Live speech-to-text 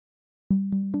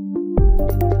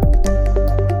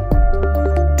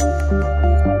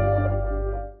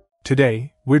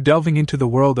Today, we're delving into the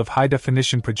world of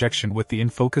high-definition projection with the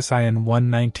InFocus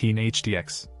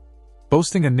IN119HDx.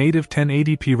 Boasting a native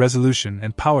 1080p resolution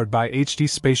and powered by HD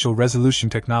spatial resolution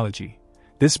technology,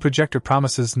 this projector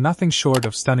promises nothing short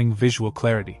of stunning visual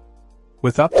clarity.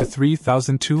 With up to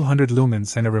 3,200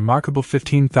 lumens and a remarkable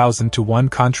 15,000:1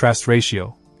 contrast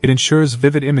ratio, it ensures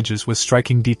vivid images with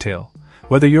striking detail,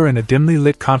 whether you're in a dimly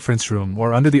lit conference room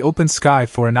or under the open sky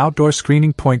for an outdoor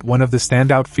screening point. One of the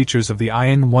standout features of the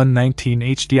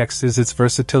IN119HDx is its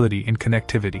versatility in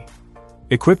connectivity.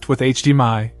 Equipped with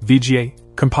HDMI, VGA,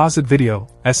 composite video,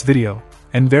 S-video,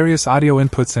 and various audio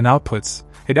inputs and outputs,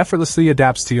 it effortlessly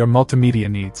adapts to your multimedia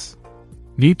needs.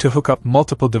 Need to hook up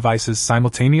multiple devices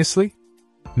simultaneously?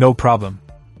 No problem.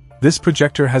 This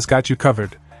projector has got you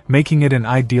covered, making it an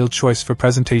ideal choice for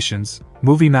presentations,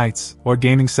 movie nights, or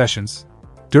gaming sessions.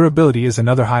 Durability is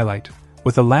another highlight,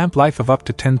 with a lamp life of up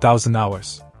to 10,000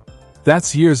 hours.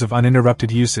 That's years of uninterrupted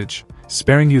usage,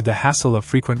 sparing you the hassle of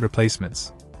frequent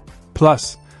replacements.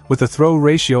 Plus, with a throw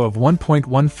ratio of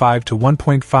 1.15 to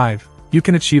 1.5, you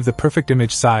can achieve the perfect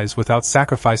image size without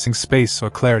sacrificing space or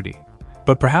clarity.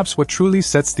 But perhaps what truly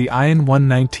sets the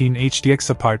IN119HDx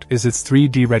apart is its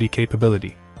 3D-ready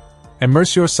capability.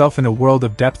 Immerse yourself in a world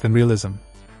of depth and realism.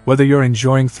 Whether you're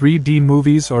enjoying 3D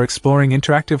movies or exploring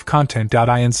interactive content.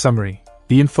 In summary,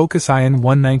 the InFocus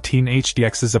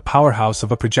IN119HDx is a powerhouse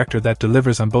of a projector that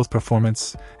delivers on both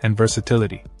performance and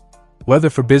versatility. Whether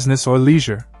for business or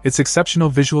leisure, its exceptional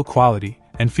visual quality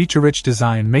and feature-rich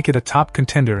design make it a top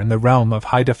contender in the realm of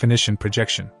high-definition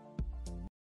projection.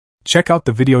 Check out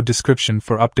the video description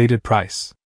for updated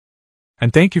price.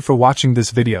 And thank you for watching this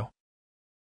video.